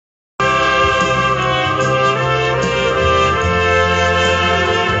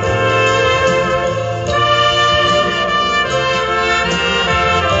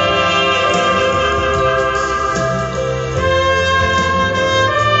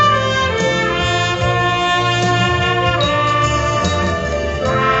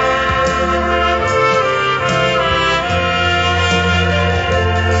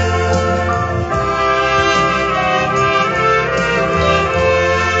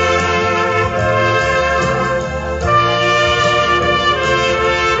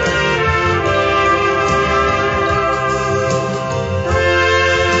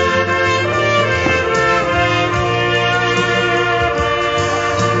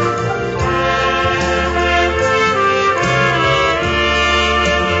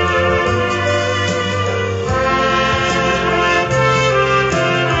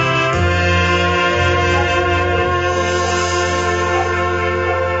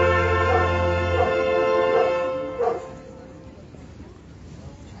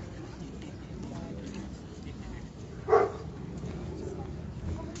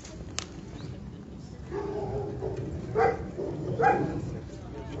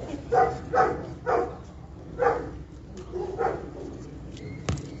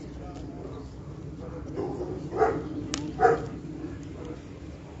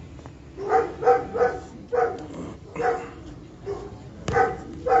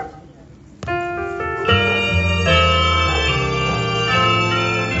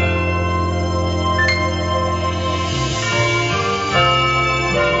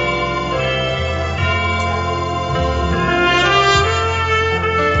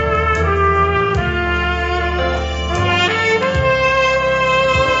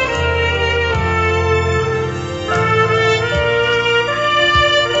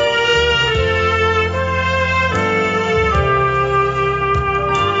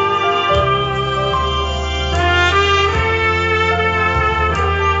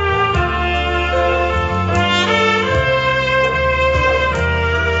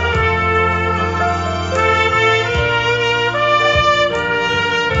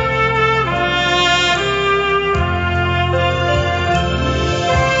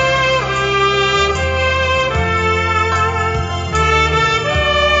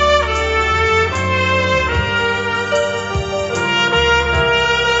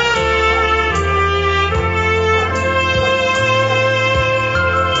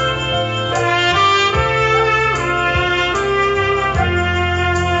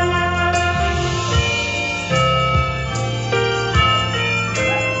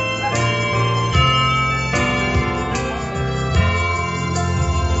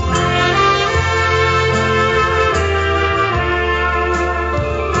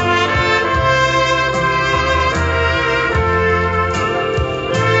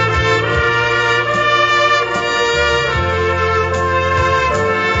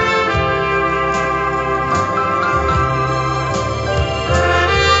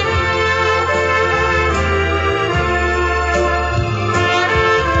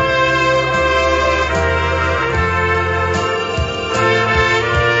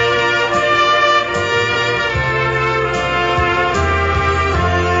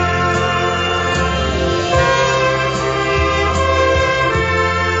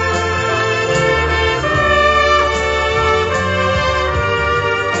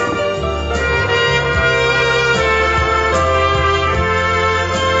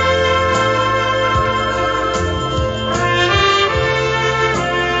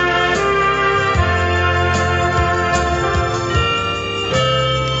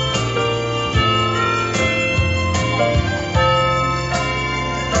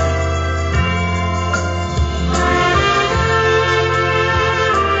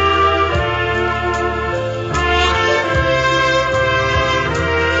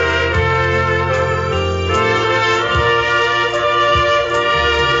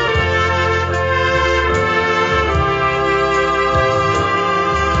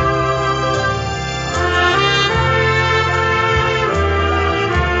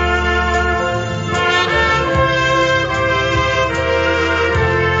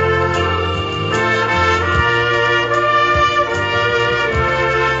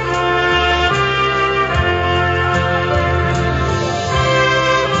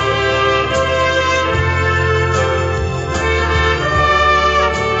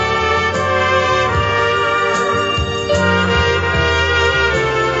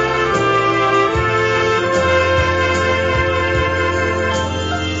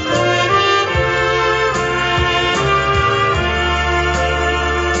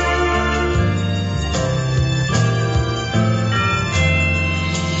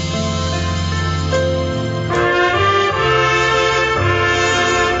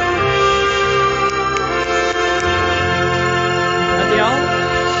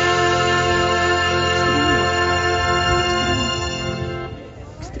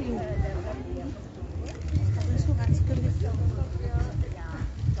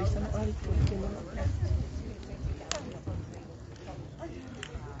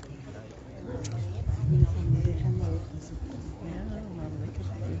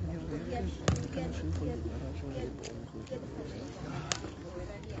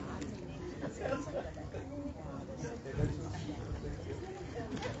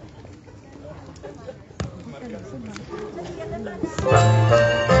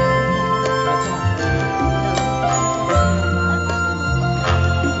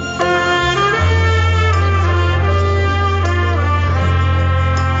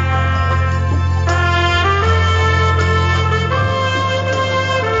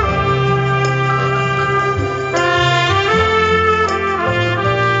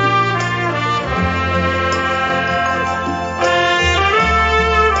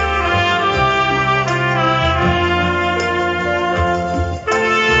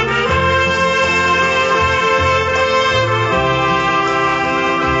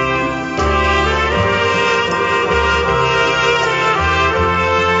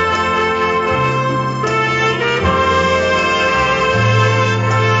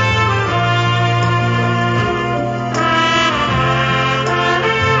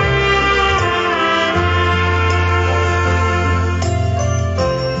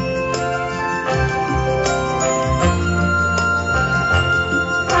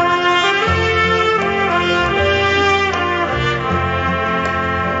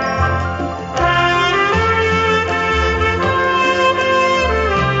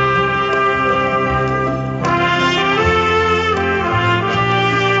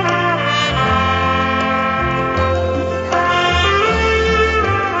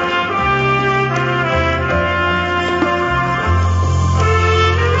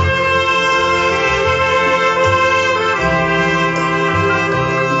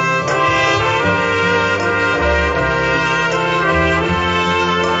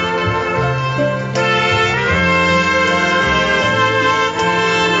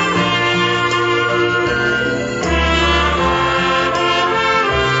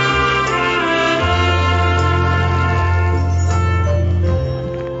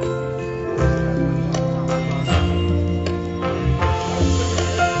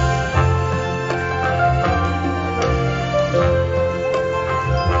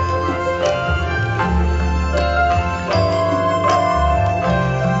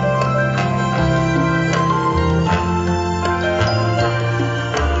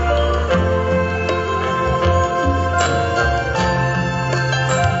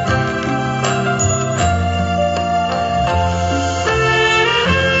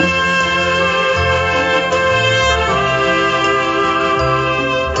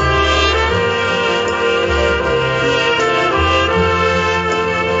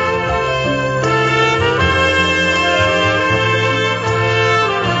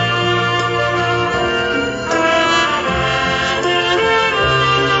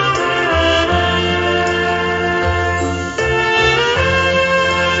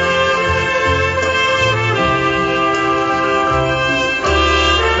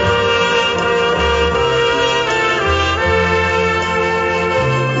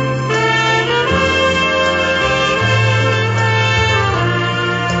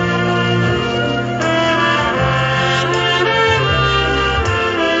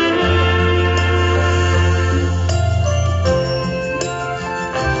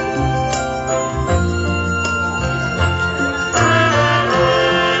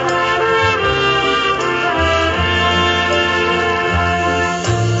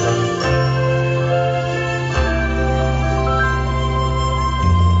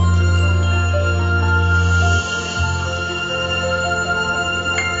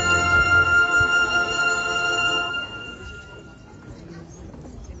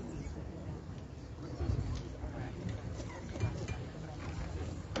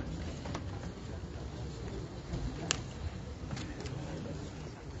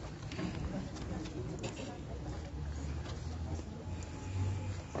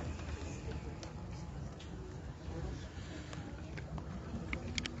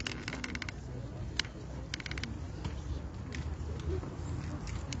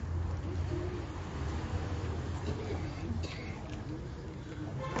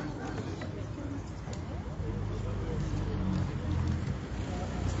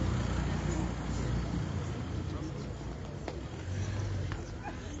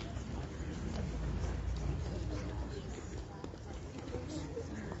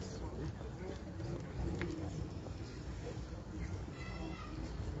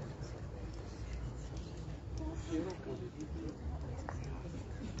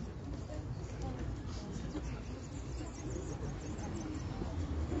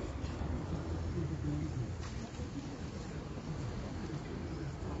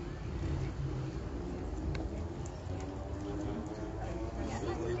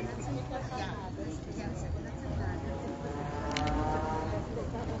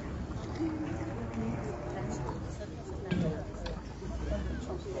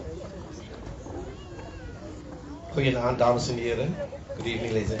Goeienaand, dames en heren. Good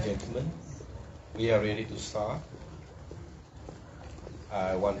evening, ladies and gentlemen. We are ready to start.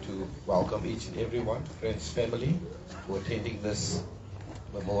 I want to welcome each and everyone, friends, family, who are attending this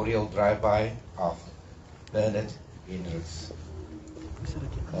memorial drive-by of Late Hendricks. We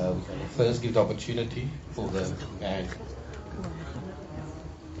can first give the opportunity for the band.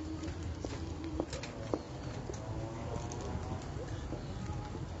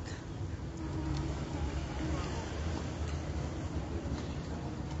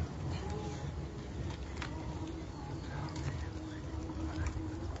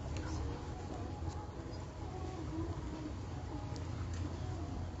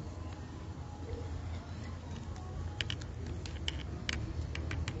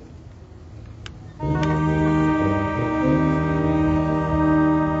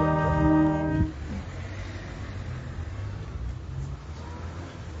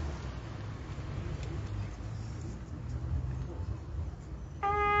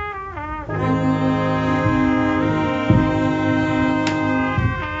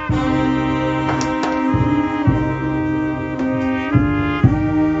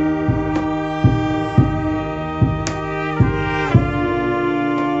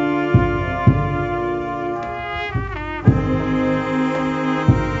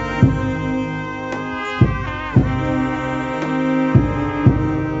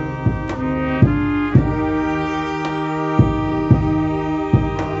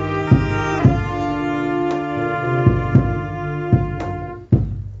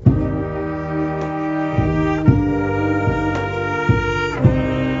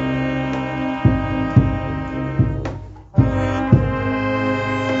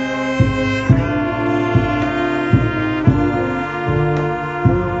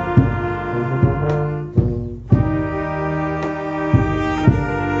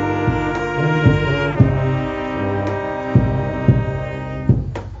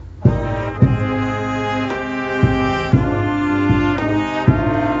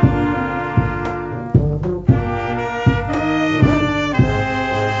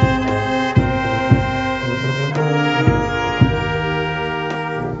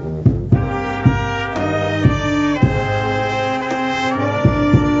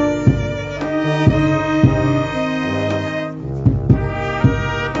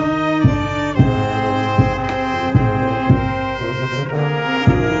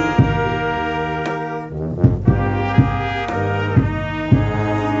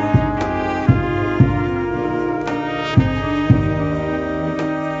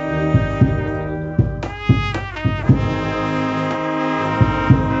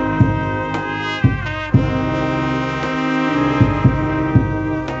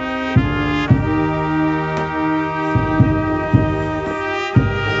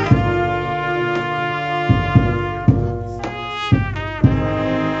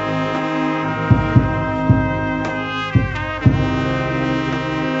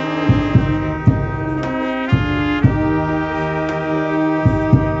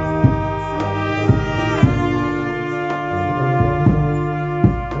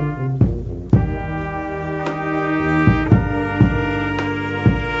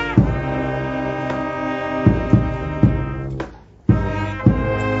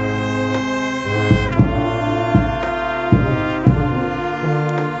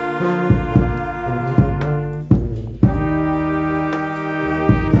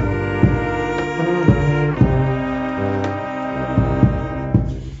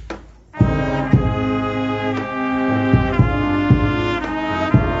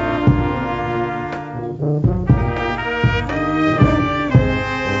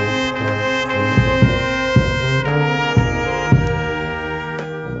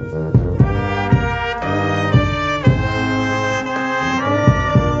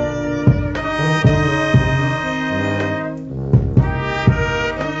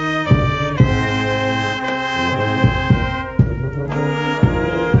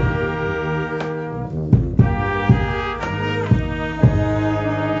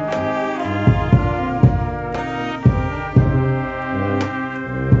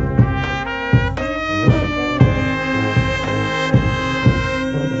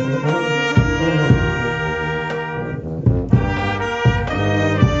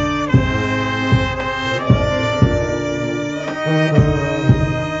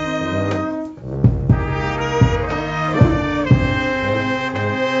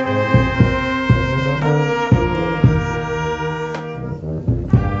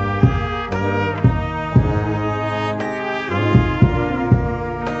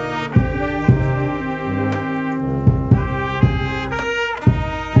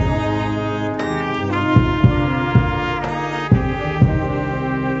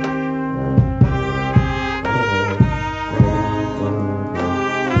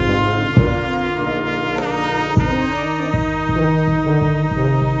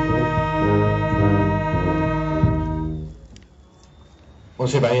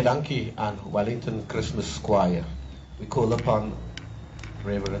 Ons sê baie dankie aan Wellington Christmas Choir. We call upon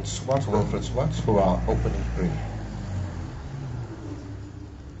Reverend Swartz, Wilfred Swartz, for our opening prayer.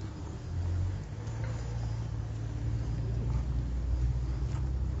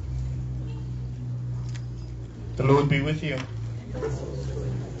 The Lord be with you.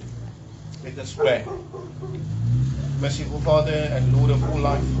 Let us pray. Merciful Father and Lord of all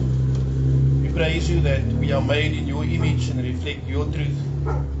life, we praise you that we are made in your image and reflect your truth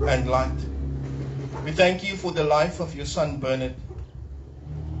and light. We thank you for the life of your son Bernard,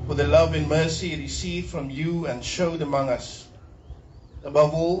 for the love and mercy he received from you and showed among us.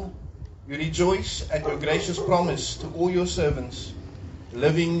 Above all, we rejoice at your gracious promise to all your servants,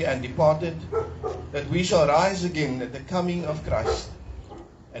 living and departed, that we shall rise again at the coming of Christ.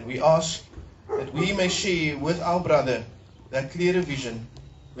 And we ask that we may share with our brother that clearer vision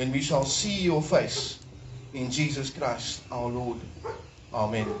when we shall see your face in Jesus Christ our Lord.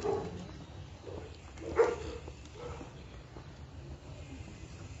 Amen.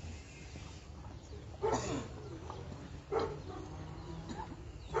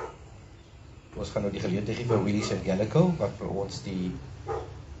 Ons gaan nou die geleentheid gee vir Willys Gallico wat vir ons die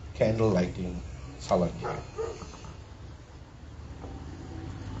candle lighting sal gee.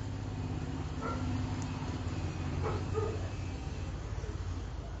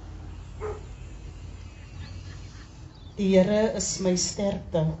 Die Here is my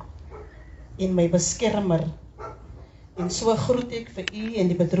sterkte en my beskermer. En so groet ek vir u en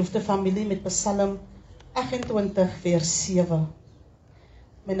die bedroefde familie met Psalm 28 vers 7.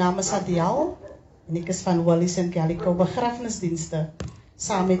 My naam is Adiel en ek is van Willys Gallico begrafnisdienste.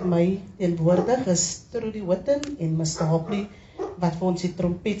 Saam met my teenwoordig is Trudy Witten en Mr Hopley wat vir ons die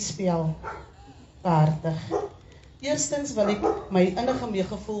trompetspel behartig. Eerstens wil ek my innige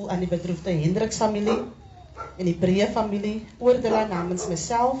meegevoel aan die bedroefde Hendricks familie en die Breë familie oordra namens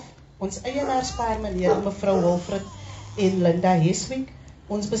myself, ons eienaarspaar meneer en mevrou Wilfred en Linda Heswick,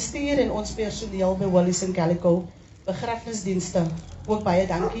 ons bestuur en ons personeel by Willys Gallico begrafnisdienste. Ook baie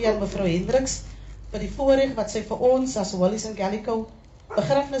dankie aan mevrou Hendricks vir die voorreg wat sy vir ons as Willys Gallico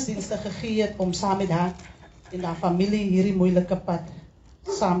begrafnisdienste gegee het om saam met haar en haar familie hierdie moeilike pad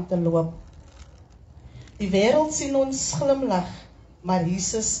saam te loop. Die wêreld sien ons glimlag, maar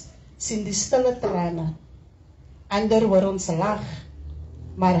Jesus sien die stille trane. Ander hoor ons lag,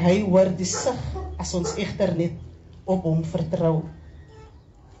 maar hy hoor die sug as ons egter net op hom vertrou.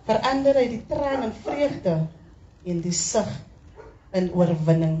 Verander hy die traan in vreugde en die sug in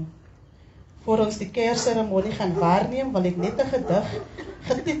oorwinning. Voor ons die Kersseremonie gaan waarneem, wil ek net 'n gedig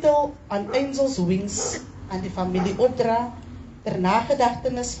getitel An Angel's Wings aan die familie opdra ter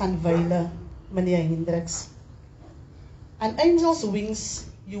nagedagtenis van wyle meneer Hendricks. An angel's wings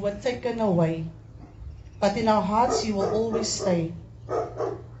you were taken away, but in our hearts you will always stay.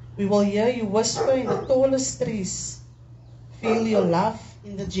 We will hear you whisper in the tallest trees, feel your love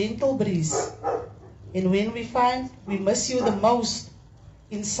in the gentle breeze, and when we find we miss you the most,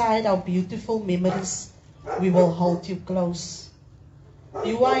 inside our beautiful memories, we will hold you close.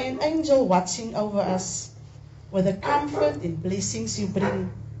 You are an angel watching over us, with the comfort and blessings you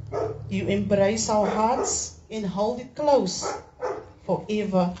bring. You embrace our hearts and hold it close,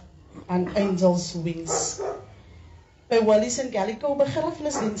 forever on angel's wings. By Willys Gallico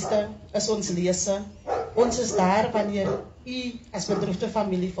begrafnisdienste is ons lese. Ons is daar wanneer u as bedroefde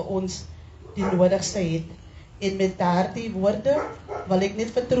familie vir ons die nodigste het. En met daardie woorde wil ek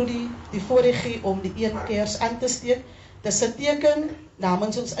net vir Trudy die voorreg gee om die een kers aan te steek. Dis 'n teken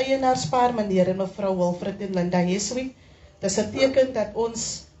namens ons eienaarspaar meneer en mevrou Wilfred en Linda Heswick. Dis 'n teken dat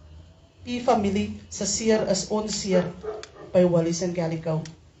ons u familie se seer is ons seer by Willys Gallico.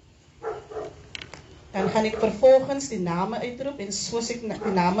 Dan gaan ek vervolgens die name uitroep en soos ek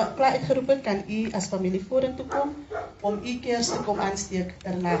die name klaar uitgeroep het, kan u as familie vorentoe kom om u kers te kom aansteek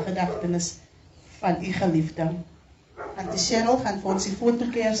ter nagedagtenis van u geliefde. Auntie Cheryl gaan vir ons die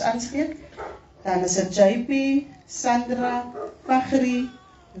fotokers aansteek. Dan is dit JP, Sandra, Fagri,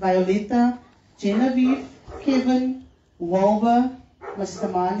 Violetta, Genevieve, Kevin, Walber, Mr.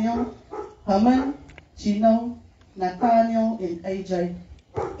 Manuel, Herman, Gino, Nathaniel en EJ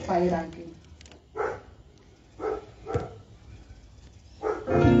Photography.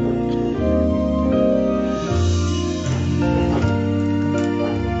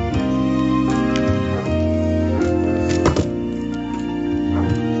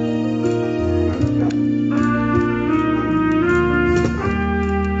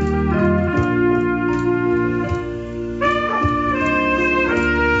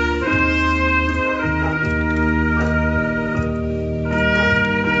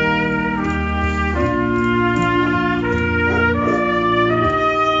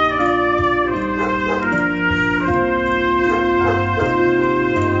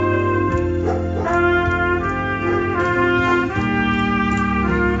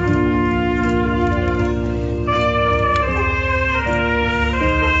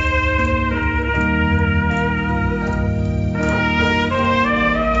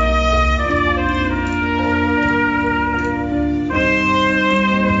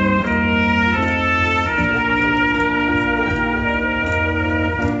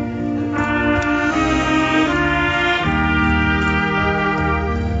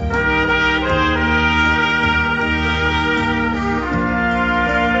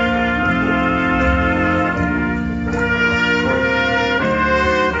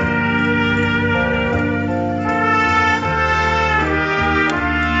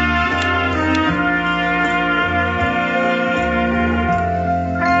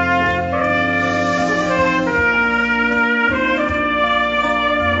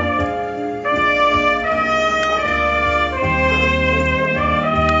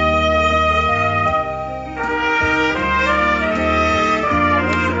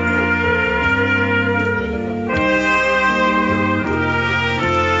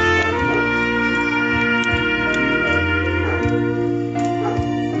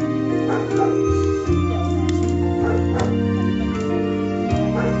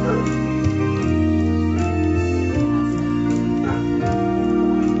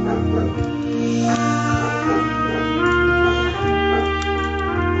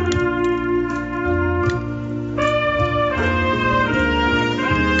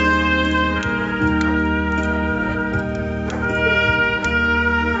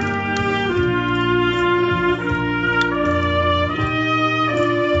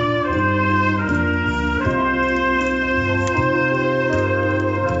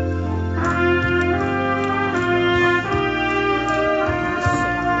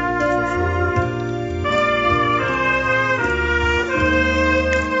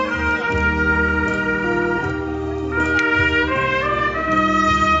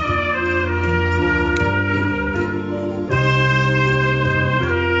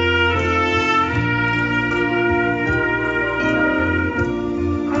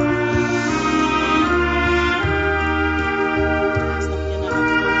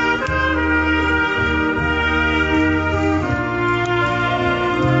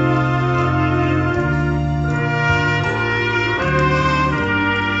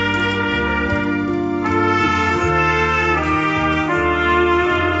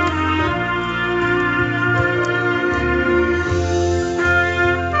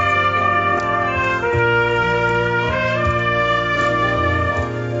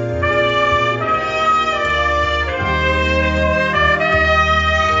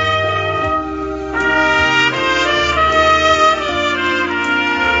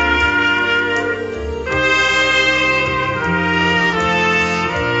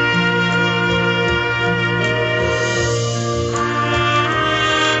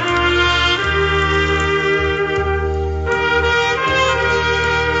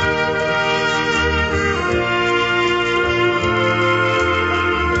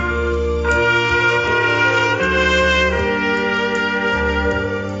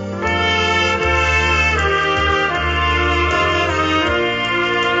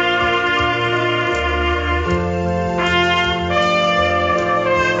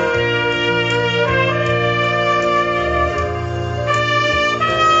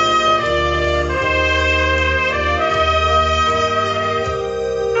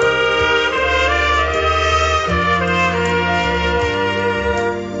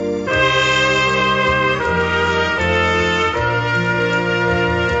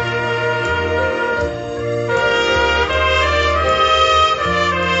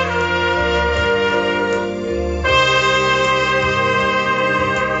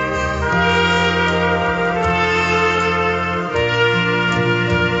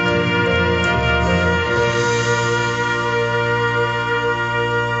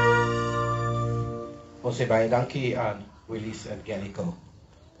 Ons sê baie dankie aan Willys and Gallico.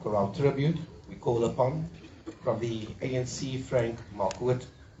 For our tribute, we call upon from the ANC Frank Marquardt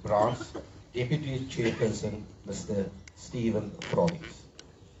branch, Deputy Chairperson, Mr. Stephen Proyes.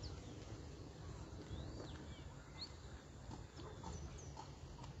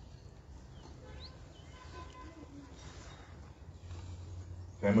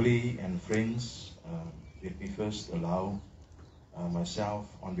 Family and friends, let me first allow myself,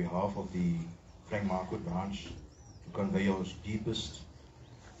 on behalf of the Frank Marquardt branch, to convey our deepest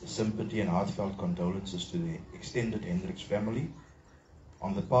sympathy and heartfelt condolences to the extended Hendricks family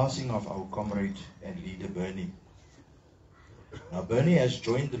on the passing of our comrade and leader Bernie. Now, Bernie has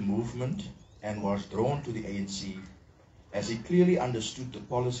joined the movement and was drawn to the ANC as he clearly understood the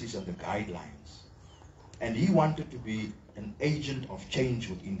policies and the guidelines, and he wanted to be an agent of change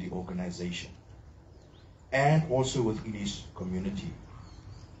within the organization and also within his community.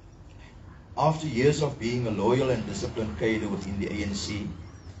 After years of being a loyal and disciplined cadre within the ANC,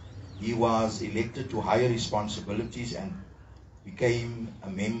 he was elected to higher responsibilities and became a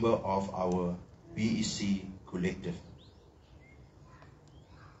member of our BEC collective.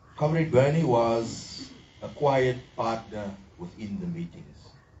 Comrade Bernie was a quiet partner within the meetings.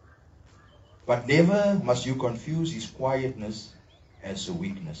 But never must you confuse his quietness as a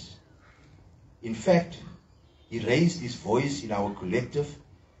weakness. In fact, he raised his voice in our collective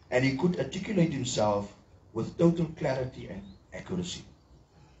and he could articulate himself with total clarity and accuracy.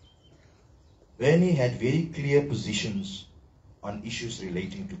 Bernie had very clear positions on issues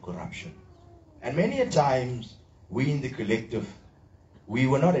relating to corruption. And many a times, we in the collective, we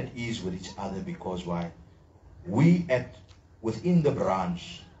were not at ease with each other because why? We within the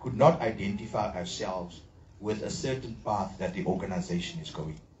branch could not identify ourselves with a certain path that the organization is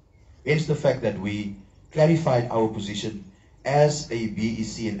going. Hence the fact that we clarified our position as a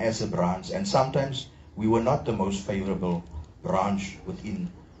BEC and as a branch, and sometimes we were not the most favorable branch within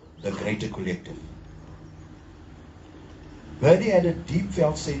the greater collective. Bernie had a deep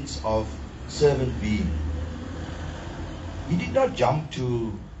felt sense of servant being. He did not jump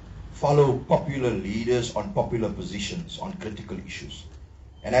to follow popular leaders on popular positions on critical issues.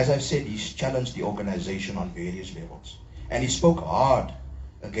 And as I've said, he's challenged the organization on various levels. And he spoke hard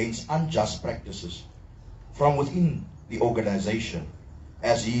against unjust practices from within the organization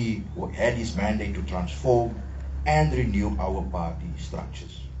as he had his mandate to transform and renew our party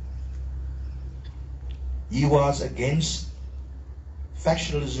structures. He was against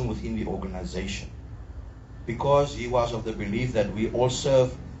factionalism within the organization because he was of the belief that we all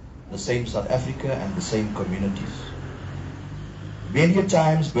serve the same South Africa and the same communities. Many a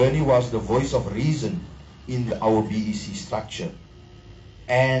times, Bernie was the voice of reason in our BEC structure,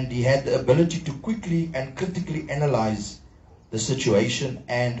 and he had the ability to quickly and critically analyze the situation,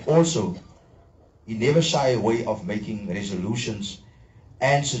 and also he never shied away of making resolutions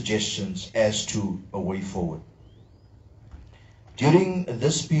and suggestions as to a way forward. During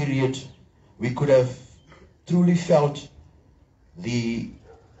this period, we could have truly felt the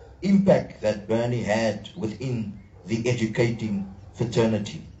impact that Bernie had within the educating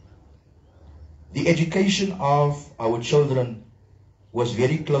fraternity. The education of our children was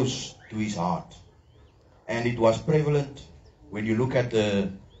very close to his heart, and it was prevalent when you look at the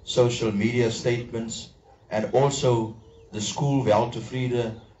social media statements and also the school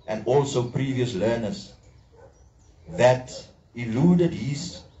Weltevrede and also previous learners that eluded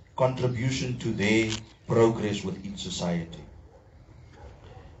his contribution to their progress within society.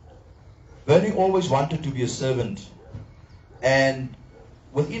 Bernie always wanted to be a servant, and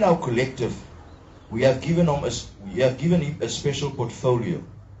within our collective, we have given him a special portfolio.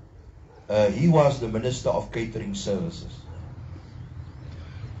 He was the Minister of Catering Services.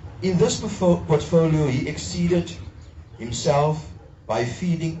 In this portfolio, he exceeded himself by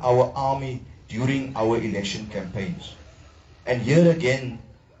feeding our army during our election campaigns. And here again,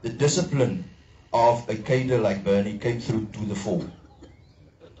 the discipline of a cadre like Bernie came through to the fore.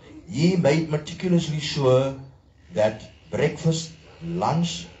 He made meticulously sure that breakfast,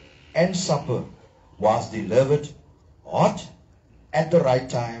 lunch, and supper was delivered hot, at the right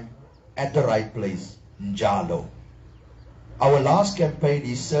time, at the right place, njalo. Our last campaign,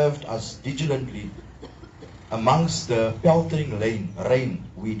 he served us vigilantly amongst the peltering rain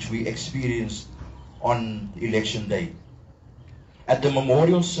which we experienced on election day. At the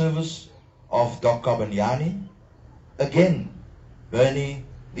memorial service of Dr. Kabanyani, again, Bernie,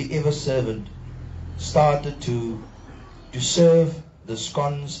 the ever-servant, started to serve the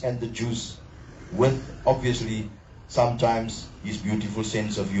scones and the juice with, obviously, sometimes his beautiful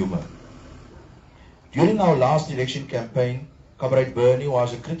sense of humor. During our last election campaign, Comrade Bernie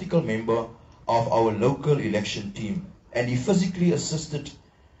was a critical member of our local election team, and he physically assisted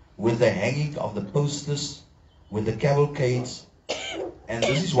with the hanging of the posters, with the cavalcades. And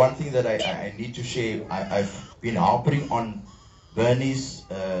this is one thing that I need to share. I've been harping on Bernie's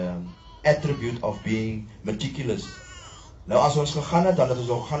attribute of being meticulous. Nou as ons gegaan het, dan het ons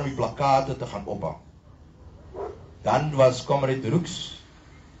ook gegaan om die plakate te gaan ophang. Dan was Comrade Rooks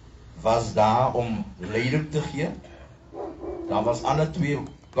was daar om leiding te gee. Daar was ander twee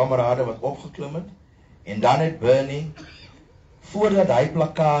kamerade wat opgeklim het. En dan het Bernie, voordat hy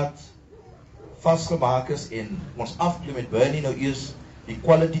plakkaat vastgemaak is en ons afklim, het Bernie nou eers die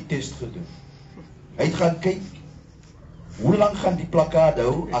quality test gedoen. Hy het gaan kyk, hoe lang gaan die plakkaat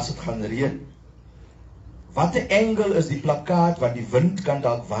hou as het gaan reën? Wat 'n angle is die plakkaat, want die wind kan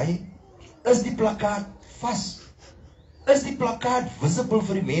dalk waai? Is die plakkaat vas? Is die plakkaat visible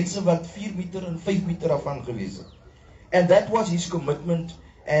vir die mense wat 4 meter en 5 meter afhang gewees het? And that was his commitment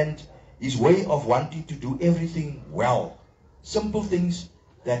and his way of wanting to do everything well. Simple things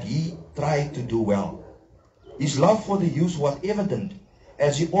that he tried to do well. His love for the youth was evident,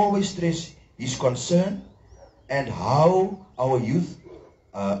 as he always stressed his concern and how our youth,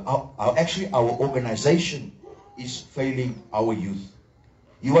 our organization is failing our youth.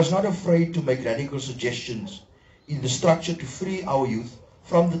 He was not afraid to make radical suggestions in the structure to free our youth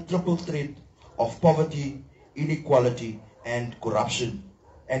from the triple threat of poverty, inequality, and corruption.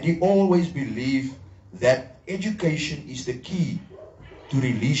 And he always believed that education is the key to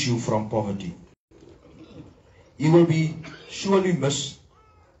release you from poverty. He will be surely missed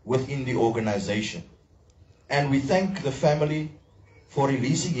within the organization. And we thank the family for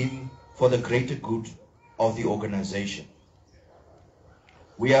releasing him for the greater good of the organization.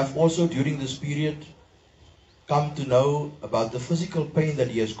 We have also, during this period, come to know about the physical pain that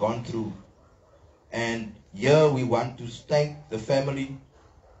he has gone through. And here we want to thank the family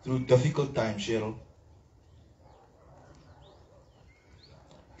through difficult times, Cheryl.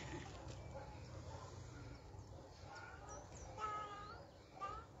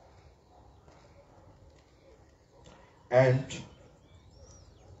 And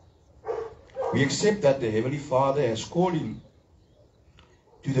we accept that the Heavenly Father has called him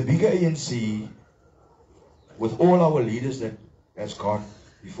to the bigger ANC with all our leaders that has gone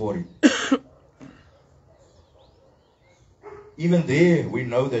before him. Even there, we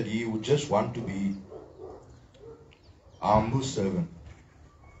know that he would just want to be a humble servant.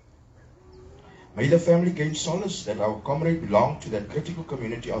 May the family gain solace that our comrade belonged to that critical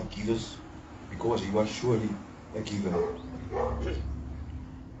community of givers, because he was surely a giver.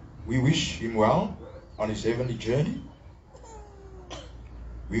 We wish him well on his heavenly journey.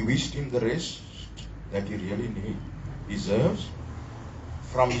 We wish him the rest that he really deserves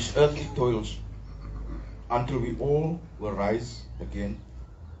from his earthly toils, until we all will rise again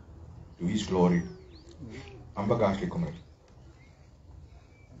to his glory.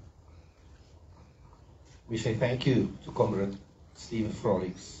 We say thank you to Comrade Stephen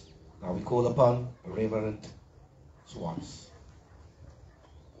Frolics. Now we call upon Reverend Swans.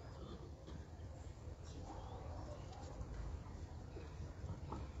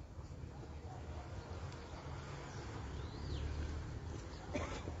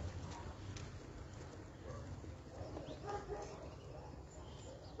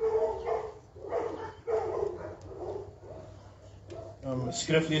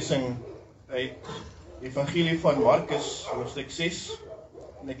 Skriflesing uit Evangelie van Markus, hoofstuk 6,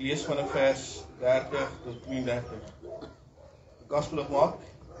 en ek lees van vers 30 tot 33. The Gospel of Mark,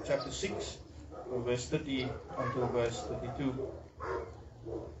 chapter 6, from verse 30 until verse 32.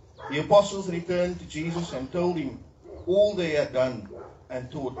 The apostles returned to Jesus and told him all they had done and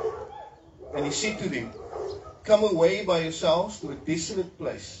taught. And he said to them, "Come away by yourselves to a desolate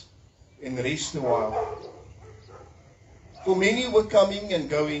place and rest a while." For many were coming and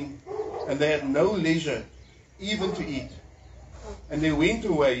going, and they had no leisure even to eat. And they went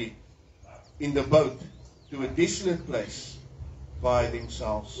away in the boat to a desolate place by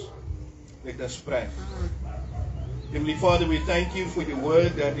themselves. Let us pray. Heavenly Father, we thank you for your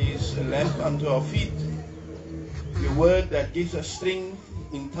word that is a lamp unto our feet, your word that gives us strength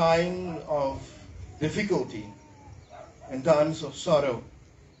in time of difficulty and times of sorrow.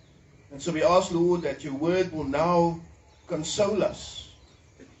 And so we ask, Lord, that your word will now console us,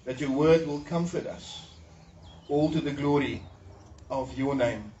 that your word will comfort us, all to the glory of your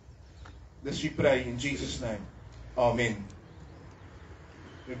name. This we pray in Jesus' name. Amen.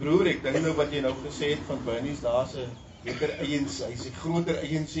 My broer, ek dink nou wat jy nou gesê het van Bernie's, daar's 'n beter eiens, hy's 'n groter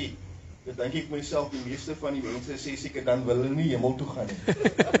eiensie. Dit dink ek myself, die meeste van die mense sê seker dan wil hulle nie hemel toe gaan nie.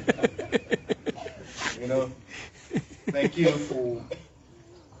 You know, thank you for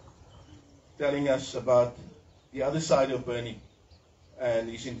telling us about the other side of Bernie and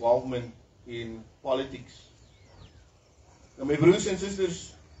his involvement in politics. Nou my broers en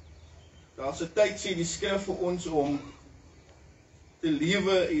susters, daar's 'n tyd sê die skrif vir ons om te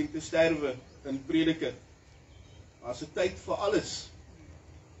lewe en te sterwe in Prediker. Daar's 'n tyd vir alles.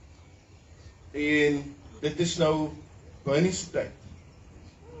 En dit is nou Bernie se tyd.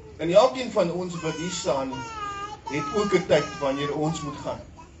 En elkeen van ons wat hier staan, het ook 'n tyd wanneer ons moet gaan.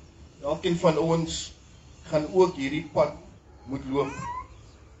 Elkeen van ons gaan ook hierdie pad moet loop.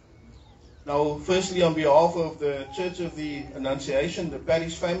 Now, firstly, on behalf of the Church of the Annunciation, the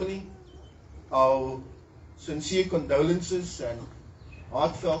parish family, our sincere condolences and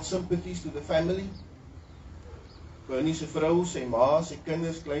heartfelt sympathies to the family. Bernie se vrou, sy ma, sy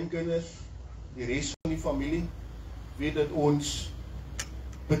kinders, kleinkinders, die res van die familie, weet dat ons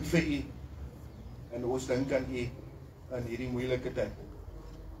bid vir u en ons dink aan u in hierdie moeilike tyd.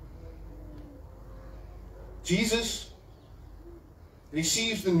 Jesus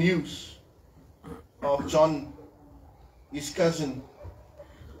receives the news of John, his cousin,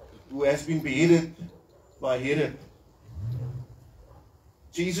 who has been beheaded by Herod.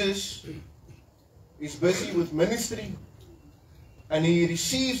 Jesus is busy with ministry, and he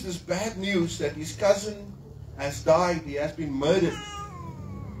receives this bad news that his cousin has died, he has been murdered.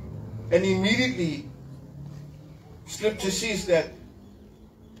 And immediately, Scripture says that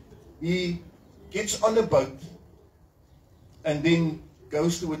he gets on a boat and then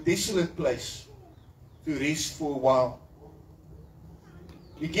goes to a desolate place to rest for a while.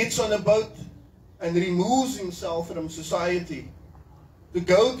 He gets on a boat and removes himself from society to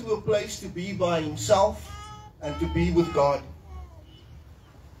go to a place to be by himself and to be with God.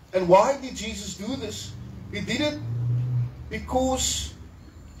 And why did Jesus do this? He did it because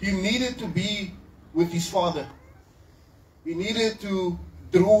he needed to be with his Father. He needed to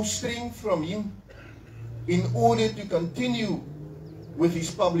draw strength from him in order to continue with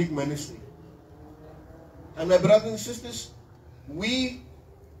his public ministry. And my brothers and sisters, we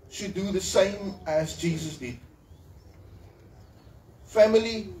should do the same as Jesus did.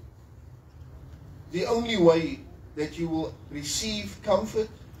 Family, the only way that you will receive comfort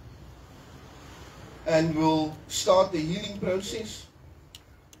and will start the healing process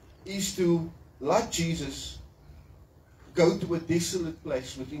is to, like Jesus, go to a desolate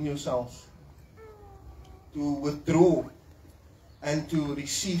place within yourself, to withdraw and to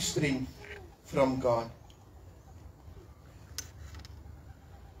receive strength from God.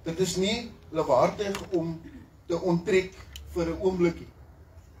 Dit is nie lafhartig om te onttrek vir 'n oomblikie.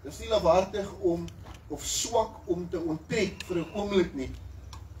 Dit is nie lafhartig om of swak om te onttrek vir 'n oomblik nie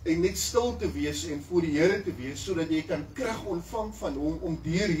en net stil te wees en voor die Here te wees sodat jy kan krag ontvang van hom om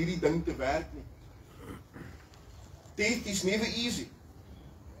deur hierdie ding te werk nie. Death is never easy.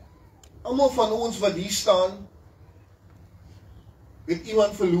 Almal van ons wat hier staan het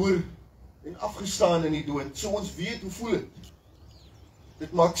iemand verloor en afgestaan in die dood. So ons weet hoe voel dit.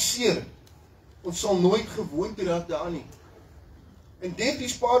 Dit maak seer. Ons sal nooit gewoond raak daaraan nie. And death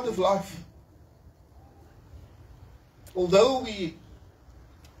is part of life. Although we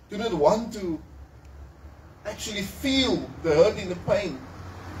do not want to actually feel the hurt and the pain,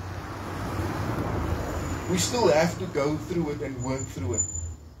 we still have to go through it and work through it.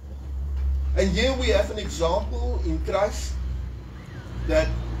 And here we have an example in Christ that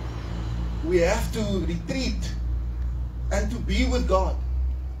we have to retreat and to be with God,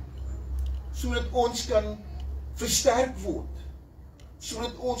 sodat ons kan versterk word,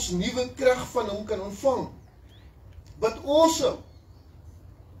 sodat ons nuwe krag van hom kan ontvang, but also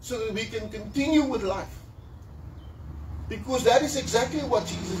so that we can continue with life, because that is exactly what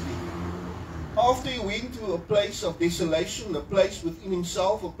Jesus did. After he went to a place of desolation, a place within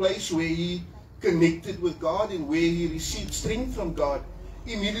himself, a place where he connected with God and where he received strength from God,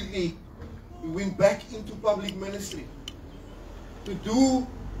 immediately he went back into public ministry to do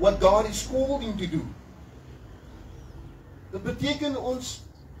what God has called him to do. Dit beteken ons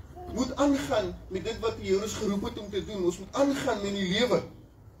moet aangaan met dit wat die Here ons geroep het om te doen. Ons moet aangaan in die lewe.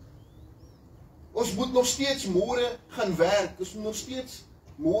 Ons moet nog steeds môre gaan werk. Ons moet nog steeds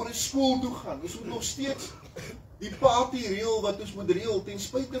môre skool toe gaan. Ons moet nog steeds die party reël wat ons moet reël ten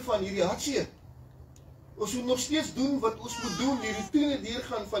spyte van hierdie hartseer. Ons moet nog steeds doen wat ons moet doen, die rutine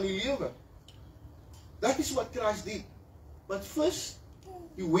deurgaan van die lewe. That is what Christ did. But first,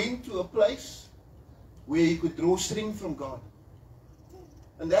 he went to a place where he could draw strength from God.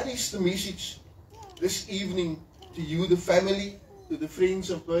 And that is the message this evening to you, the family, to the friends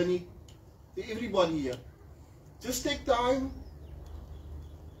of Bernie, to everybody here. Just take time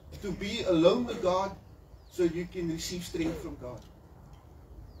to be alone with God so you can receive strength from God.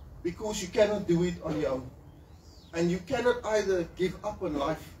 because you cannot do it on your own. And you cannot either give up on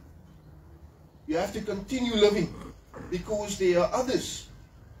life. You have to continue living, because there are others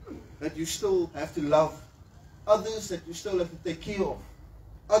that you still have to love, others that you still have to take care of,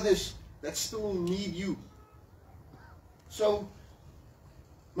 others that still need you. So,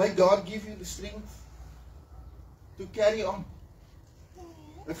 may God give you the strength to carry on.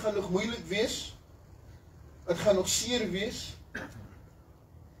 Het gaan nog moeilik wees, het gaan nog seer wees,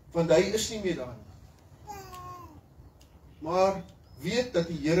 want hy is nie meer daar nie. Maar weet dat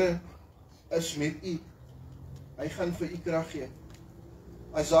die Here is met u. Hy gaan vir u krag gee.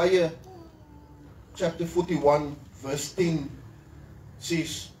 Isaiah chapter 41 verse 10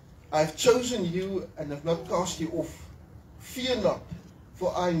 says, I have chosen you and have not cast you off. Fear not,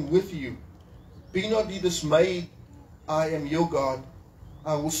 for I am with you. Be not dismayed, I am your God.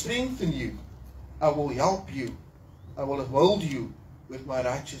 I will strengthen you. I will help you. I will uphold you with my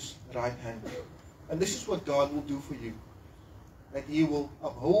righteous right hand. And this is what God will do for you. That He will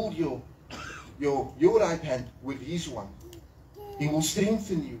uphold your right hand with His one. He will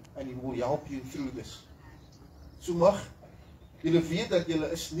strengthen you and He will help you through this. So mag julle weet dat julle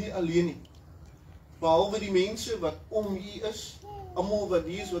is nie alleen nie. Behalwe die mense wat om u is, almal wat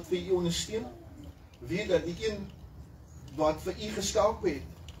hier is wat vir u ondersteun, weet dat die een wat vir u geskaap het,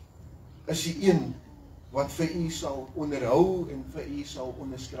 is die een wat vir u sal onderhou en vir u sal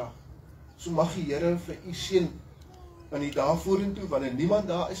onderskrag. So mag die Here vir u seën aan die dae vorentoe, wanneer niemand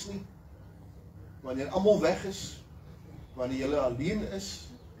daar is nie, wanneer almal weg is, wanneer julle alleen is,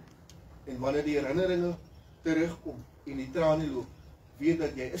 en wanneer die herinneringe terugkom en die trane loop, weet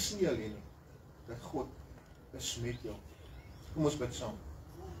dat jy is nie alleen nie, dat God is met jou. Kom ons bid saam.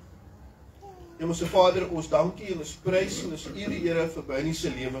 Hemelse Vader, ons dankie en ons prys en ons eer die Here vir Bernie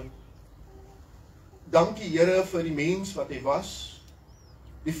se lewe. Dankie Here vir die mens wat hy was,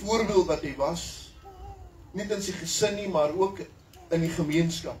 die voorbeeld wat hy was, nie in sy gesin nie, maar ook in die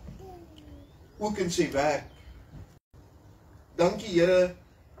gemeenskap, ook in sy werk. Dankie Here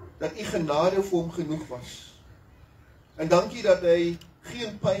dat u genade vir hom genoeg was. En dankie dat hy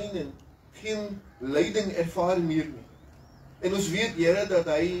geen pyn en geen lyding ervaar meer nie. En ons weet Here dat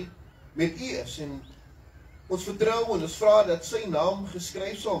hy met u is en ons vertrou en ons vra dat sy naam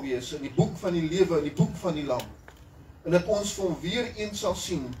geskryf sal wees in die boek van die lewe, in die boek van die lam. En dat ons vir hom weer eens sal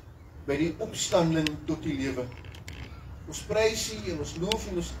sien by die opstanding tot die lewe. Ons prys u en ons loof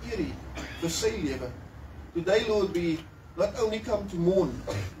en ons eer u vir sy lewe. Today, Lord, we not only come to mourn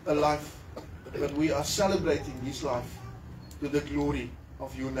a life, but we are celebrating his life to the glory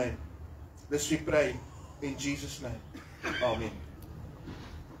of your name. This we pray in Jesus' name. Amen.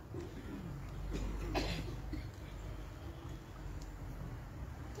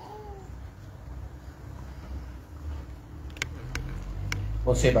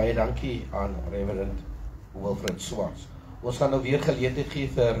 Ons sê baie dankie aan Reverend Wilfred Swarts. Ons gaan nou weer geleentheid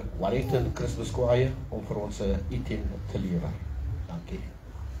gee vir Warrington Christmas Choir om vir ons 'n item te lewer. Dankie.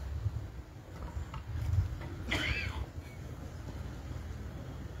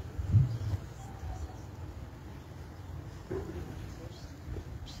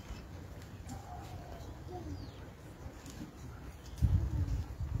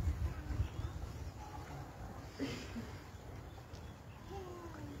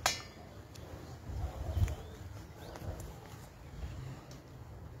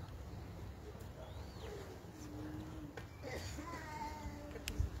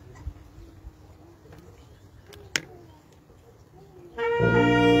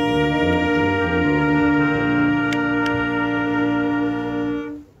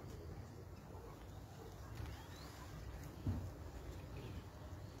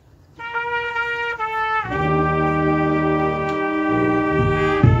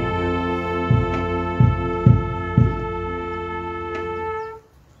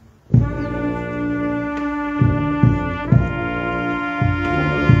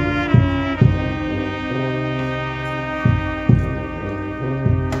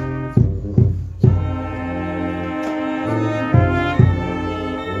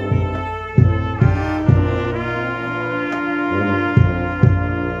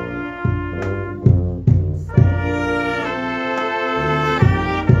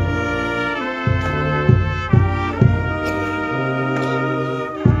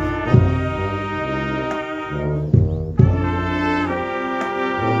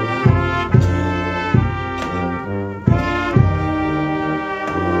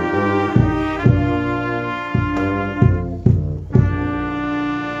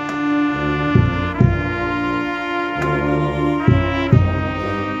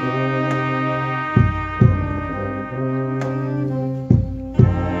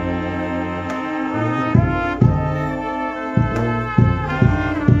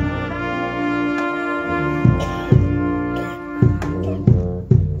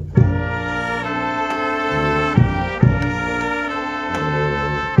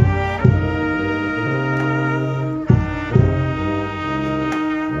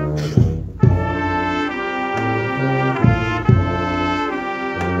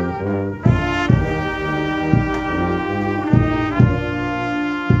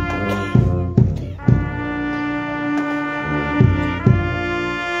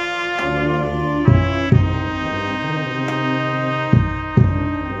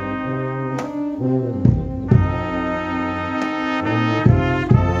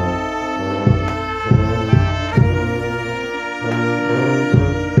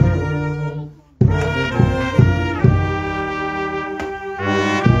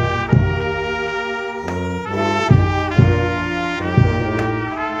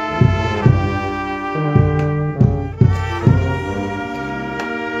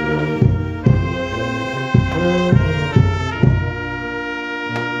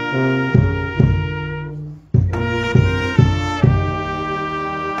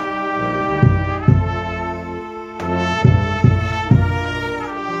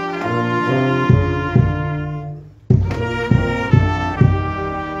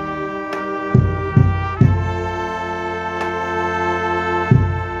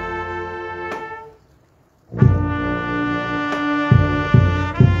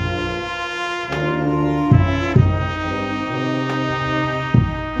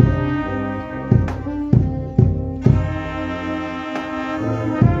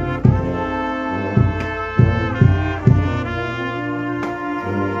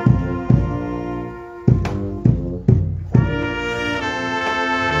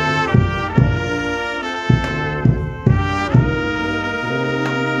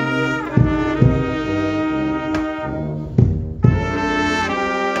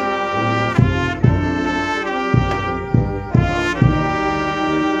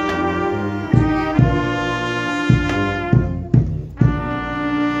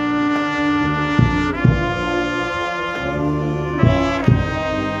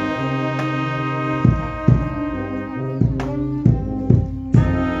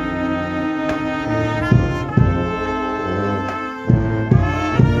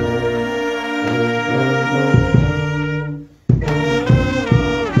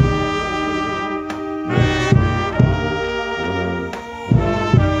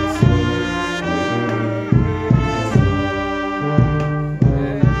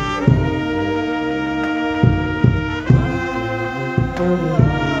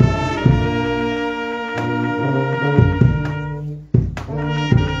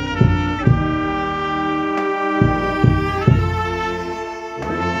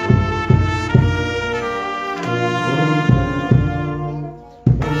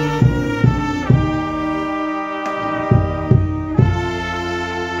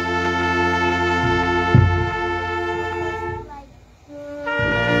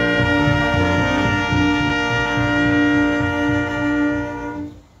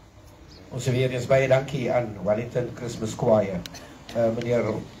 baie dankie aan Wellington Christmas Choir. Meneer,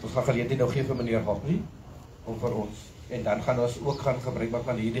 ons gaan geleentheid nou gee vir meneer Hoppy om vir ons. En dan gaan ons ook gebruik maak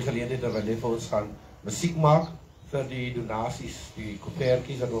van hierdie geleentheid terwyl hy vir ons gaan musiek maak vir die donasies, die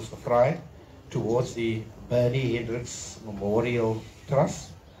kopertjies wat ons gevra het towards die Late Hendricks Memorial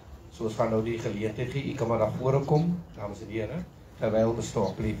Trust. So ons gaan nou die geleentheid gee. U kan maar na vore kom, dames en here, terwyl Mr.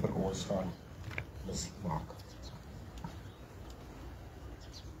 Hoppy vir ons gaan musiek maak.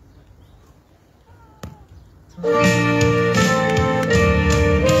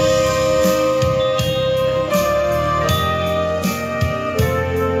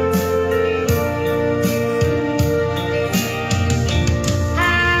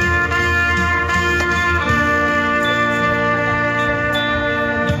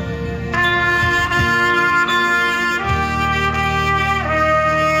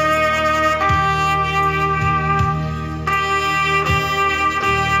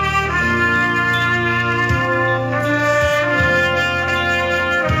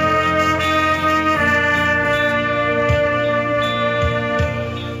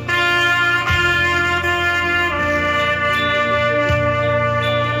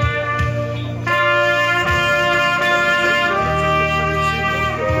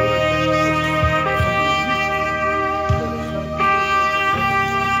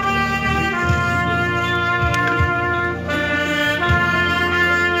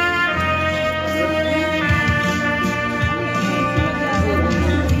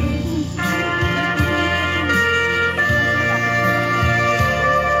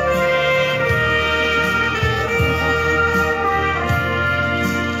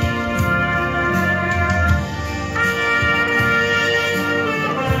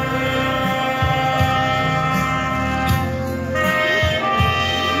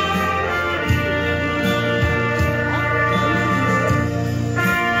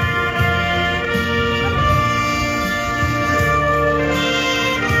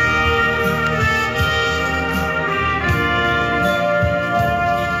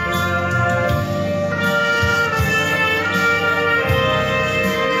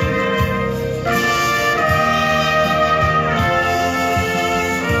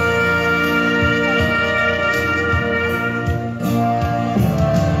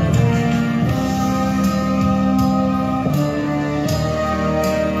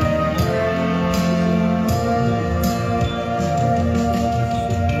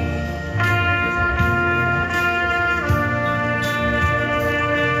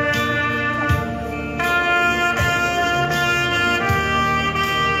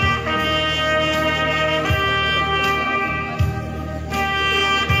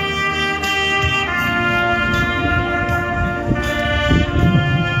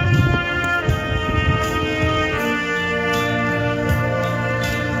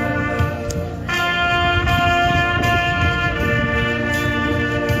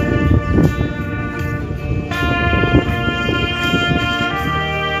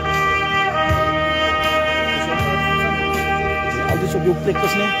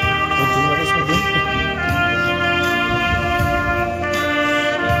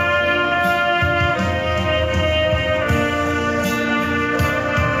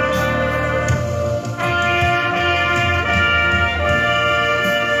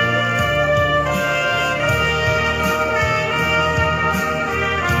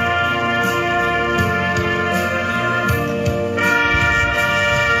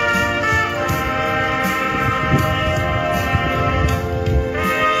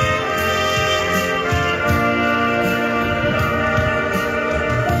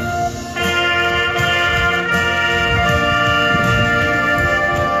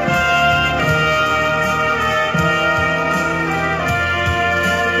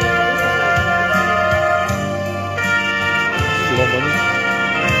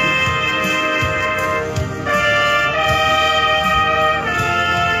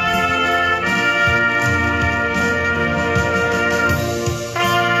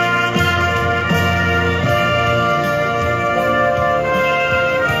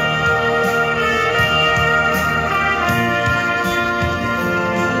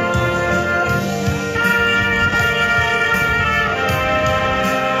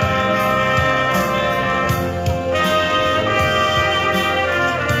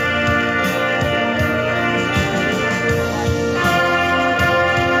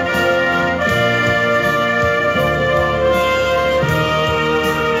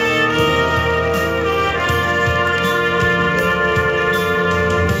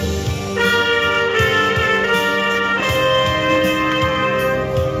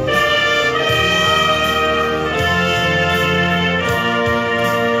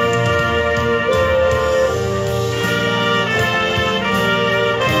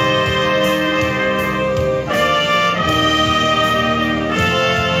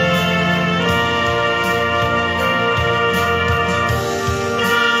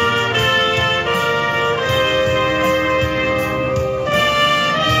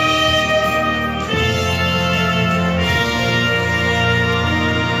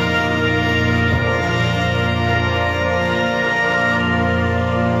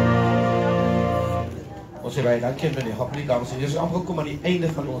 dankie meneer Hopley, dames en heren. Ons is aangekom aan die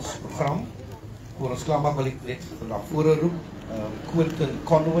einde van ons program. Voor ons klaarmaak wil ek net vanaf vore roep, Quentin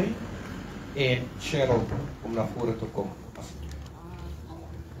Conway en Cheryl om na vore te kom.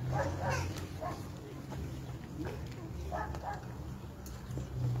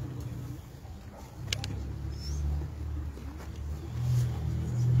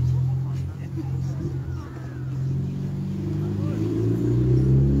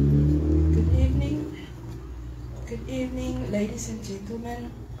 Ladies and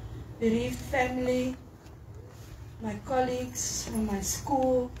gentlemen, bereaved family, my colleagues from my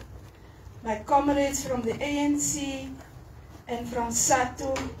school, my comrades from the ANC and from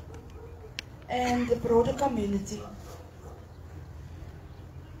SATU and the broader community.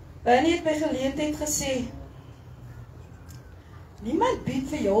 Bernie het by geleentheid gesê, niemand bied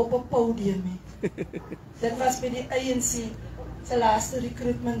vir jou op 'n podium nie. Dit was by die ANC se laaste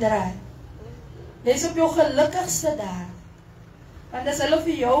recruitment drive. Jy's op jou gelukkigste daar. Want as hulle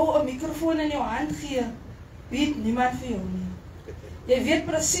vir jou 'n mikrofoon in jou hand gee, bied niemand vir jou nie. Jy weet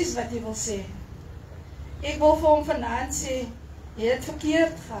presies wat jy wil sê. Ek wil vir hom vanaand sê, jy het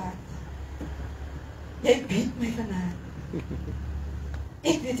verkeerd gehad. Jy bied my vanaand.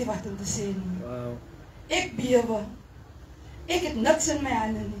 Ek weet nie wat om te sê nie. Wow. Ek bewe. Ek het niks in my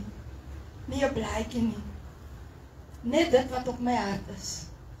hande nie. Nie 'n blaadjie nie. Net dit wat op my hart is.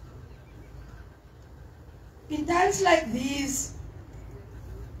 In times like these,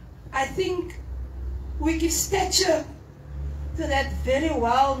 I think we give stature to that very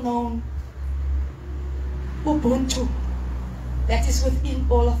well-known Ubuntu that is within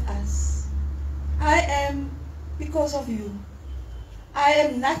all of us. I am because of you. I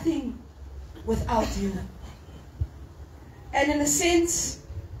am nothing without you. And in a sense,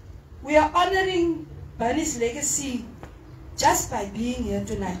 we are honoring Bernie's legacy just by being here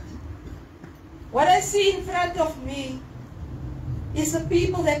tonight. What I see in front of me is the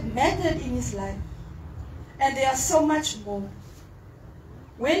people that mattered in his life. And there are so much more.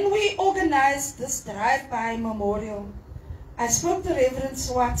 When we organized this drive-by memorial, I spoke to Reverend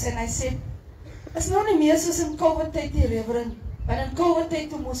Swartz and I said, it's not nie meer soos in COVID tyd die Reverend, want in COVID tyd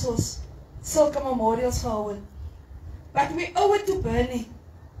toe moes ons sulke memorials gehou het. But we owe it to Bernie,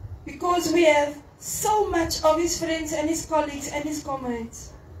 because we have so much of his friends and his colleagues and his comrades.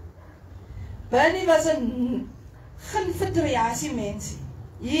 Bernie was a geen mensie.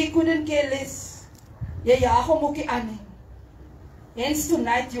 He couldn't care less. Jy jaag hom ook nie aan nie. Hence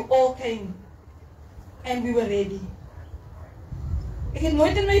tonight you all came and we were ready. Ek het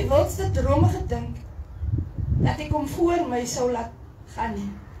nooit in my wildste drome gedink dat ek hom voor my sou laat gaan nie.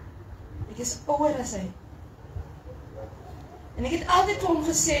 Ek is ouer as hy. En ek het altyd vir hom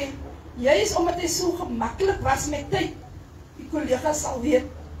gesê, juis omdat hy so gemaklik was met tyd, die kollegas sal weet,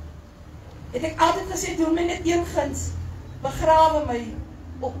 het ek altyd gesê, doen my net een guns, begrawe my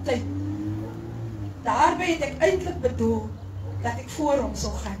op tyd. Daarby het ek eintlik bedoel, dat ek voor hom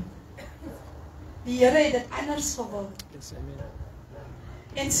sal gaan. Die Here het dit anders gewil.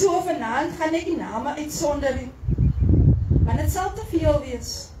 En so vanaand gaan ek die name uitsonder, want het sal te veel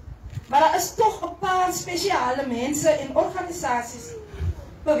wees. Maar daar is toch 'n paar spesiale mense en organisasies,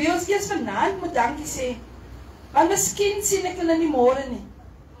 vir wie ons eers vanaand moet dankie sê, want miskien sien ek hulle nie môre nie.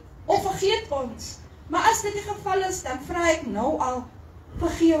 Of vergeet ons, maar as dit die geval is, dan vra ek nou al,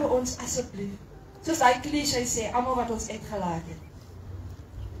 vergewe ons asseblief. Soos hy cliché sê, almal wat ons uitgelaat het.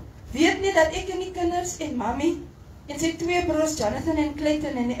 Weet nie dat ek en die kinders en mami, en sy 2 broers Jonathan en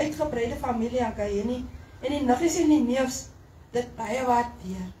Clayton, en die uitgebreide familie aan Kaheni, en die niggies en die neefs, dit baie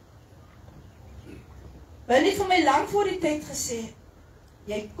waardeer. Bernie het vir my lang voor die tyd gesê,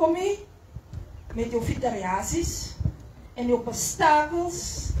 jy kom nie met jou fiteriasies, en jou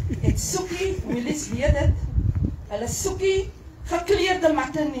obstakels, het soekie, Willys weet dit, hulle soekie gekleurde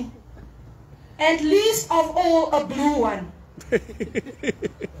matte nie. And least of all, a blue one.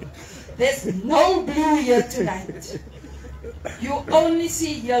 There's no blue here tonight. You only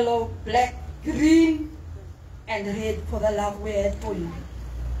see yellow, black, green, and red for the love we had for you.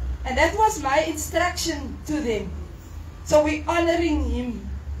 And that was my instruction to them. So we're honoring him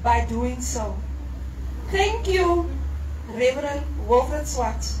by doing so. Thank you, Reverend Wilfred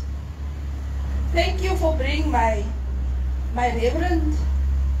Swartz. Thank you for bringing my Reverend.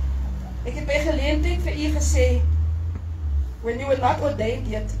 Ek het by geleentheid vir u gesê, when you were not ordained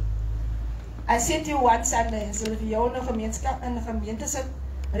yet, I said to you one Sunday, as hulle vir jou in 'n gemeenskap in 'n gemeente sit,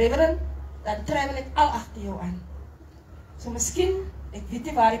 Reverend, dan travel ek al agter jou aan. So miskien, ek weet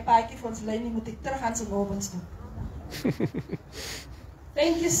nie waar die paadjie vir ons lei nie, moet ek terug aan sy Robins toe.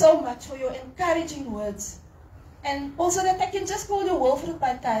 Thank you so much for your encouraging words. And also that I can just call you Wilfred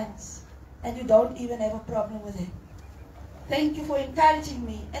by times. and you don't even have a problem with it. Thank you for encouraging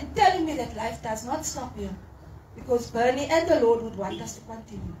me and telling me that life does not stop here, because Bernie and the Lord would want us to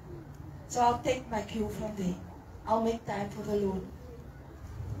continue. So I'll take my cue from there. I'll make time for the Lord.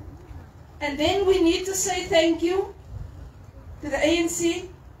 And then we need to say thank you to the ANC,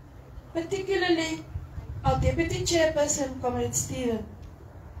 particularly our Deputy Chairperson, Comrade Stephen.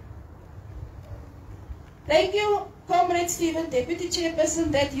 Thank you, Comrade Stephen, Deputy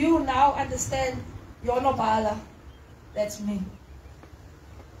Chairperson, that you now understand your Nobala. That's me.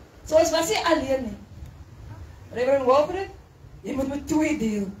 So as was hy alleen nie. Reverend Wilfred, jy moet met twee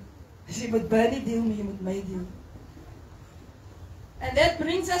deel. As jy met Bernie deel, jy moet my deel. And that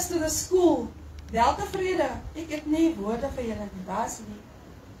brings us to the school. Deltavrede, ek het nie woorde vir julle nie, daar's nie.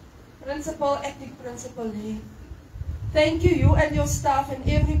 Principal, acting principal Lee. Thank you, you and your staff and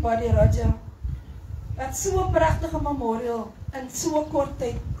everybody, Roger. Wat so 'n pragtige memorial in so 'n kort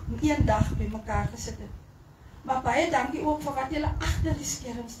tyd, in een dag by mekaar gesit het. Maar baie dankie ook vir wat julle agter die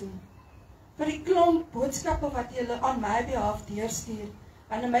skerms doen. Vir die klomp boodskappe wat julle on my behalf deurstuur,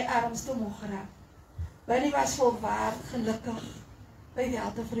 wanneer my arms te moeg raak. Bernie was volwaar gelukkig by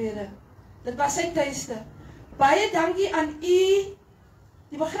Deltavrede. Dit was sy tuiste. Baie dankie aan u,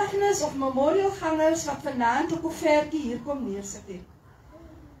 die begrafenis of memorialgangers wat vanaand op 'n koevertjie hier kom neersit het.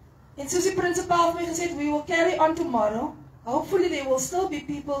 En soos die principal vir my gesê het, we will carry on tomorrow. Hopefully there will still be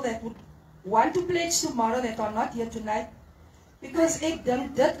people that would want to pledge tomorrow that are not here tonight. Because ek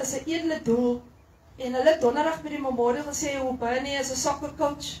dink dit is 'n edele doel. En hulle het donderdag by die memorial gesê hoe Bernie is 'n soccer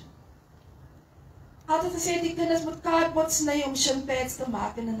coach. Altyd gesê die kinders moet cardboard sny om shin pads te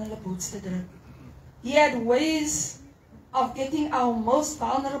maak en in hulle boots te druk. He had ways of getting our most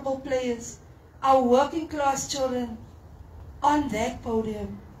vulnerable players, our working class children, on that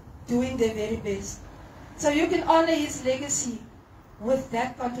podium, doing their very best. So you can honor his legacy with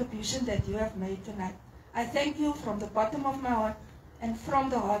that contribution that you have made tonight. I thank you from the bottom of my heart and from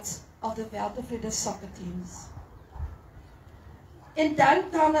the hearts of the Deltavrede soccer teams. En dan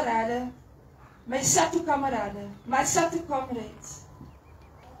kamerade, my SATU kamerade, my SATU comrades.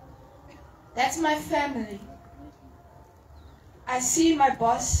 That's my family. I see my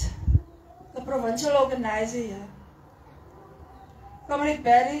boss, the provincial organizer here. Comrade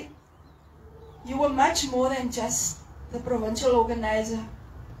Barry, you were much more than just the provincial organizer,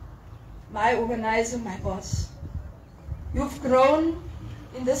 my boss. You've grown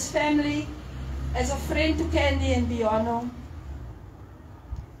in this family as a friend to Candy and Biono.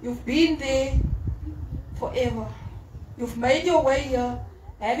 You've been there forever. You've made your way here,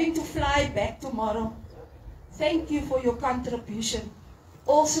 having to fly back tomorrow. Thank you for your contribution,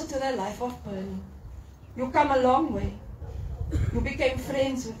 also to the life of Bernie. You come a long way. You became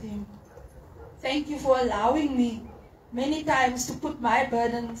friends with him. Thank you for allowing me many times to put my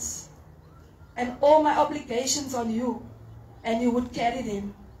burdens and all my obligations on you, and you would carry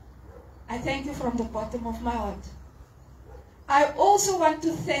them. I thank you from the bottom of my heart. I also want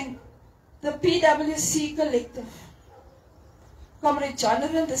to thank the PWC collective, Comrade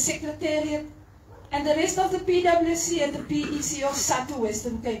Jonathan, the Secretariat, and the rest of the PWC and the PEC of SATU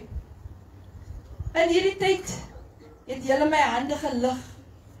Western Cape. In hierdie tyd het julle my hande gelig.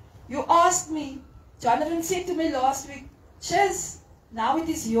 You asked me, Jonathan said to me last week, Chiz, now it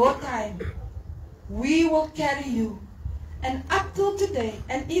is your time. We will carry you. And up till today,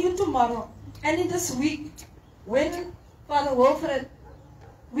 and even tomorrow, and in this week, when, Father Wilfred,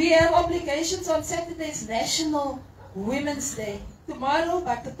 we have obligations on Saturday's National Women's Day. Tomorrow,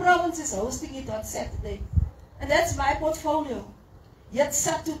 but the province is hosting it on Saturday. And that's my portfolio. Yet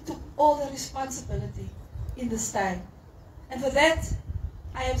SATU took all the responsibility in this time. And for that,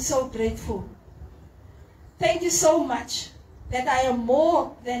 I am so grateful. Thank you so much that I am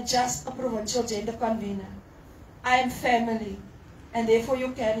more than just a provincial gender convener. I am family, and therefore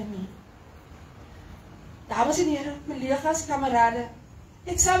you carry me. Dames en heren, collega's, kameraden,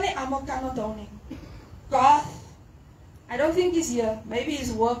 ek sal nie almal kan onthou nie. Garth, I don't think he's here, maybe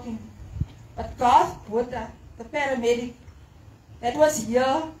he's working. But Garth Botha, the paramedic, that was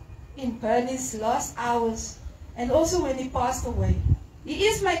here in Bernie's last hours, and also when he passed away. He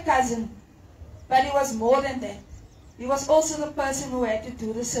is my cousin, but he was more than that. He was also the person who had to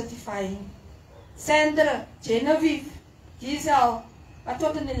do the certifying. Sandra, Genevieve, Giselle, wat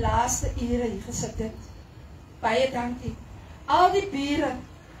tot in die laaste ure hier gesit het. Baie dankie. Al die bure,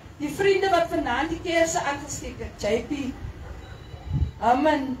 die vriende wat vanaand die kerse aangesteek het, JP,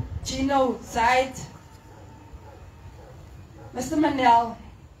 Herman, Gino, Zaid, Mr. Manel,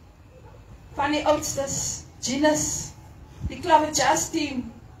 van die oudstes, Genus, die Clavajazz team,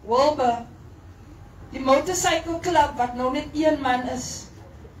 Wilbur, die motorcycle club wat nou net een man is,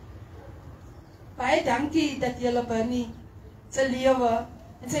 Baie dankie dat julle Bernie sy lewe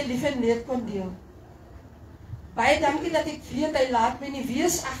en sy lief en leed kon deel. Baie dankie dat ek weet hy laat my nie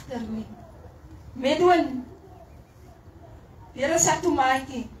wees agter nie. Medwin, weer 'n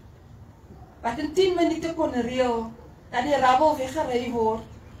satomaatjie, wat in 10 minute kon reël, dat die rabbel weggery word,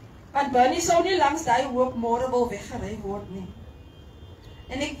 want Bernie sou nie langs daai hoop môre wil weggery word nie.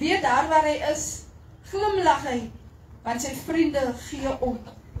 En ek weet daar waar hy is, glimlag hy, want sy vriende gee om.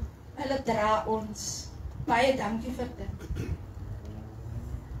 Hulle dra ons. Baie dankie vir dit.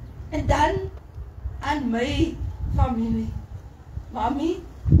 En dan aan my familie. Mami,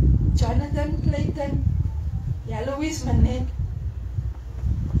 Jonathan Clayton, Louise Manet,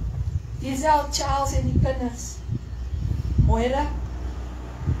 Giselle, Charles en die kinders, Moira,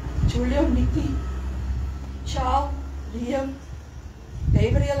 Julio, Nikki, Charles, Liam,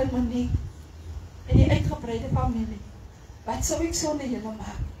 Gabriel en Monique, en die uitgebreide familie. Wat sou ek sonder julle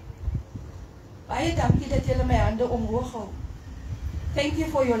maak? Baie dankie dat julle my hande omhoog hou. Thank you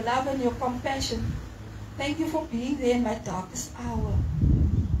for your love and your compassion. Thank you for being there in my darkest hour.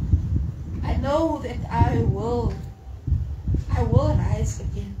 I know that I will rise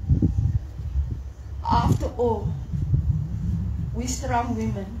again. After all, we strong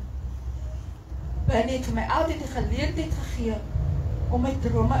women. Bernie het vir my altyd die geleentheid gegee om my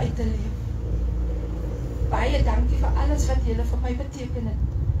drome uit te leef. Baie dankie vir alles wat julle vir my beteken het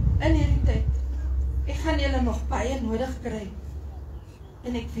in hierdie tyd. Ek gaan julle nog baie nodig kry.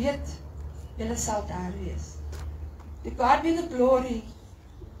 En ek weet, julle sal daar wees. To God be the glory.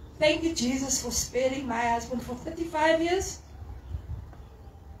 Thank you, Jesus, for sparing my husband for 35 years.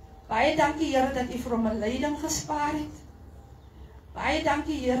 Baie dankie, Here, dat U vir hom 'n lyding gespaar het. Baie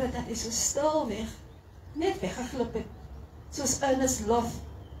dankie, Here, dat U so stil net weggeglip het, soos Ernest Love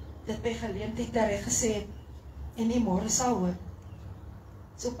dit by geleentheid reg gesê het, en nie môre sal hoor.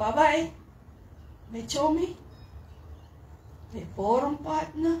 So, bye-bye, my chomie, my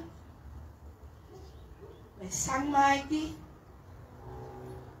borumpartner, my sangmaatjie,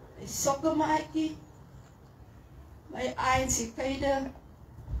 my sokkemaatjie, my ANC-keide,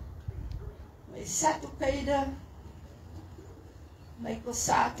 my SATO-keide, my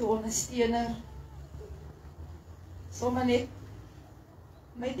COSATU-ondersteuner, sommer net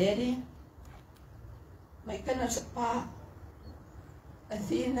my daddy, my kinders se pa,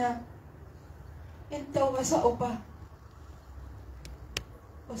 Athena, en Thomas se oupa,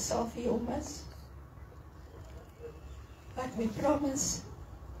 for Sophie Omas. But we promise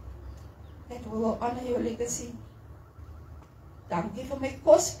that we will honor your legacy. Dankie vir my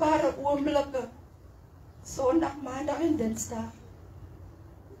kosbare oomblikke, Sondag, Maandag en Dinsdag,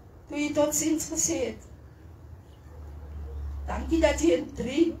 toe jy totsiens gesê het. Dankie dat jy in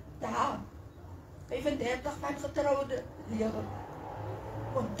 3 dae, 35 van getrouwde lewe,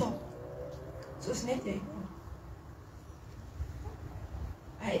 kon top, soos net jy kon.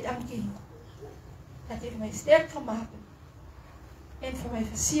 Baie dankie, dat jy vir my sterk gemaakt het, en vir my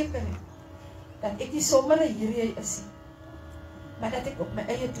verseker het, dat ek nie sommer hier jy is, maar dat ek op my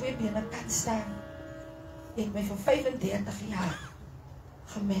eie 2 bene kan staan, en my vir 35 jaar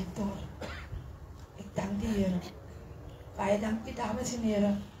gementor. Ek dank die Here. Baie dankie, dames en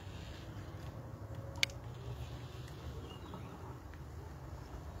heren.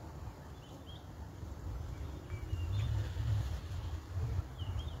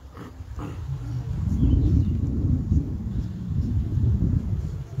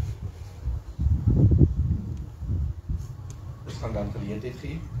 Ons gaan dan geleentheid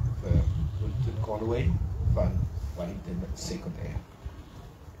gee vir Quentin Conway van Wellington Secondary.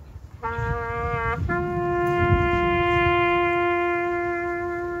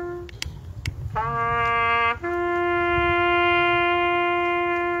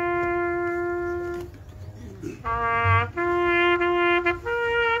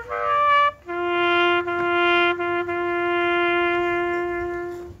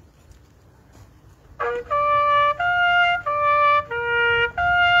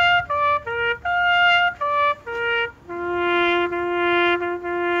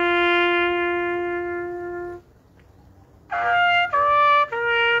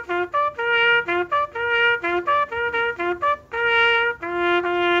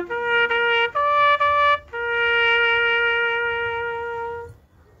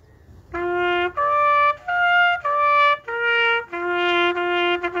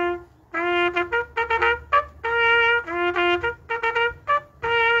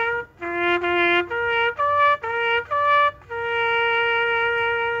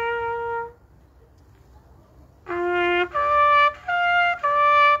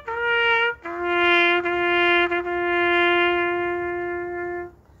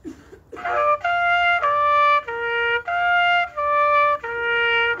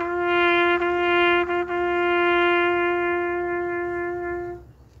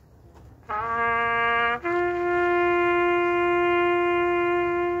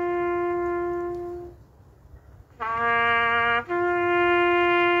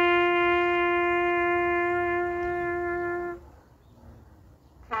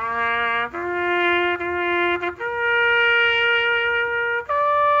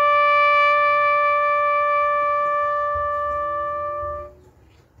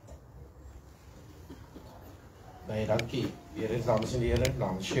 dames en heren,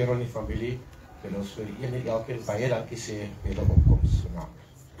 namens Cheryl en die familie, wil ons vir een en elkeen baie dankie sê vir julle opkoms vanavond.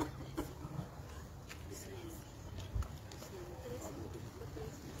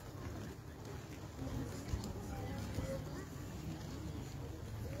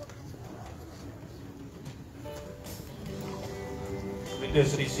 Let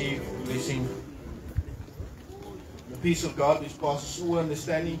us receive blessing. The peace of God which passes all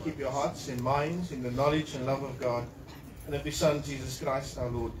understanding, keep your hearts and minds in the knowledge and love of God and of His Son, Jesus Christ our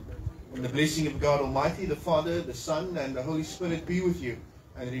Lord. And the blessing of God Almighty, the Father, the Son, and the Holy Spirit be with you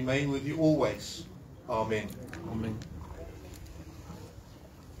and remain with you always. Amen. Amen.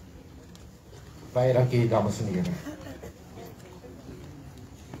 Baie dankie, dames en heren.